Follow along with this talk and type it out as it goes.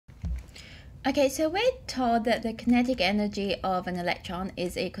Okay, so we're told that the kinetic energy of an electron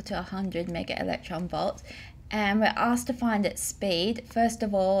is equal to 100 mega electron volts, and we're asked to find its speed, first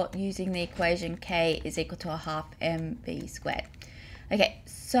of all, using the equation K is equal to a half mv squared. Okay,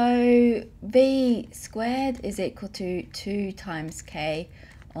 so v squared is equal to 2 times K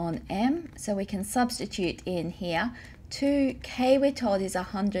on m, so we can substitute in here. 2K we're told is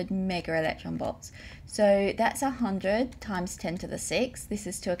 100 mega electron volts. So that's 100 times 10 to the 6. This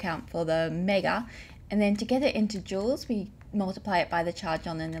is to account for the mega. And then to get it into joules, we multiply it by the charge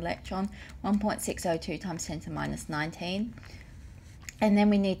on an electron, 1.602 times 10 to the minus 19. And then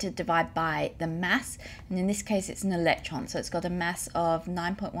we need to divide by the mass. And in this case, it's an electron. So it's got a mass of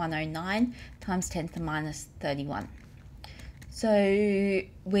 9.109 times 10 to the minus 31. So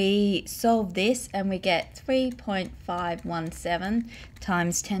we solve this and we get 3.517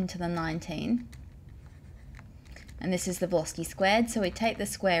 times 10 to the 19. And this is the velocity squared. So we take the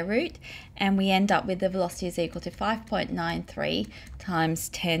square root and we end up with the velocity is equal to 5.93 times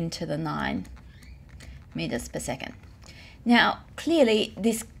 10 to the 9 meters per second. Now, clearly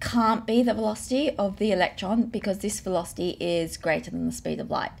this can't be the velocity of the electron because this velocity is greater than the speed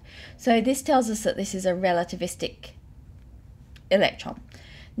of light. So this tells us that this is a relativistic electron.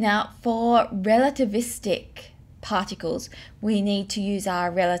 Now, for relativistic particles, we need to use our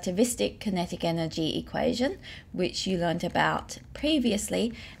relativistic kinetic energy equation, which you learned about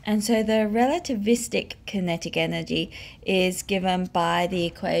previously. And so the relativistic kinetic energy is given by the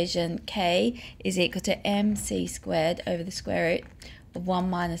equation K is equal to mc squared over the square root of 1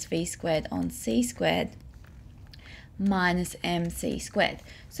 minus v squared on c squared minus mc squared.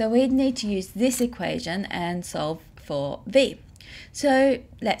 So we'd need to use this equation and solve for v. So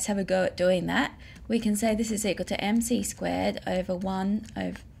let's have a go at doing that. We can say this is equal to mc squared over 1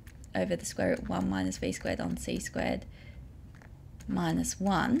 over the square root of 1 minus v squared on c squared minus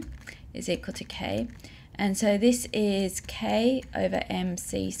 1 is equal to k. And so this is k over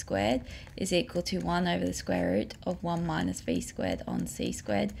mc squared is equal to 1 over the square root of 1 minus v squared on c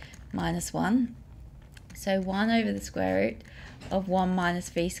squared minus 1. So 1 over the square root of 1 minus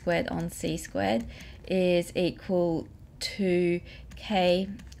v squared on c squared is equal to k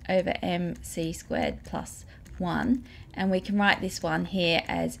over mc squared plus 1, and we can write this one here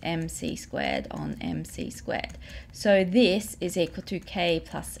as mc squared on mc squared. So this is equal to k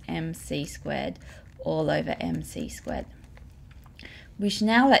plus mc squared all over mc squared, which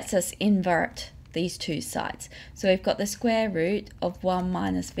now lets us invert these two sides. So we've got the square root of 1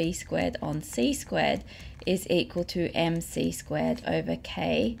 minus v squared on c squared is equal to mc squared over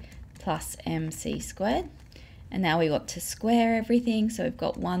k plus mc squared. And now we want to square everything, so we've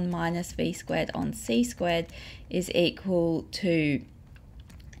got 1 minus v squared on c squared is equal to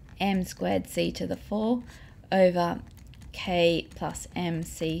m squared c to the 4 over k plus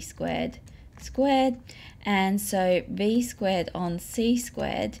mc squared squared. And so v squared on c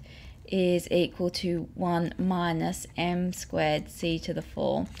squared is equal to 1 minus m squared c to the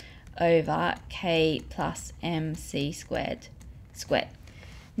 4 over k plus mc squared squared.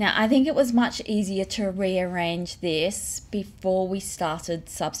 Now, I think it was much easier to rearrange this before we started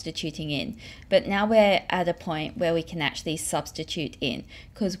substituting in, but now we're at a point where we can actually substitute in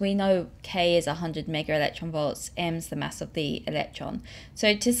because we know K is 100 mega electron volts, M is the mass of the electron.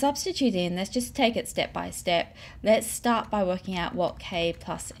 So to substitute in, let's just take it step by step. Let's start by working out what K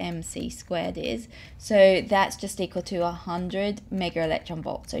plus MC squared is. So that's just equal to 100 mega electron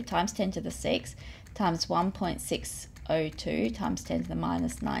volts. So times 10 to the 6 times 1.602 times 10 to the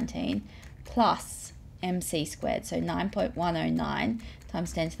minus 19 plus mc squared, so 9.109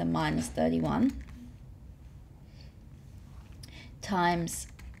 times 10 to the minus 31 times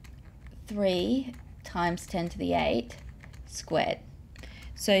 3 times 10 to the 8 squared.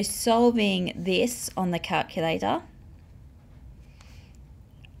 So solving this on the calculator,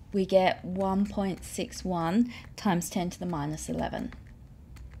 we get 1.61 times 10 to the minus 11.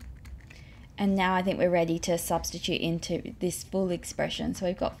 And now I think we're ready to substitute into this full expression. So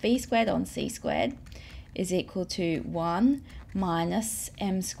we've got v squared on c squared is equal to 1 minus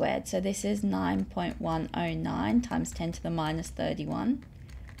m squared. So this is 9.109 times 10 to the minus 31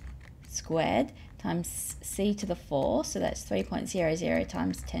 squared times c to the 4. So that's 3.00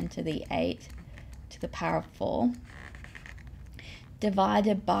 times 10 to the 8 to the power of 4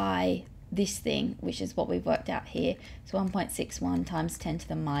 divided by this thing, which is what we've worked out here. So 1.61 times 10 to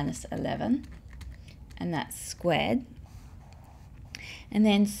the minus 11, and that's squared. And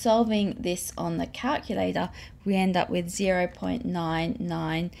then solving this on the calculator, we end up with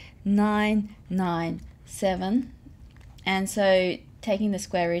 0.99997. And so taking the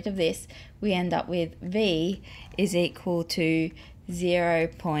square root of this, we end up with v is equal to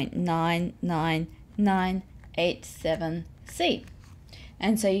 0.99987 c.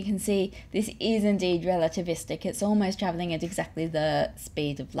 And so you can see this is indeed relativistic. It's almost traveling at exactly the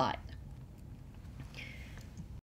speed of light.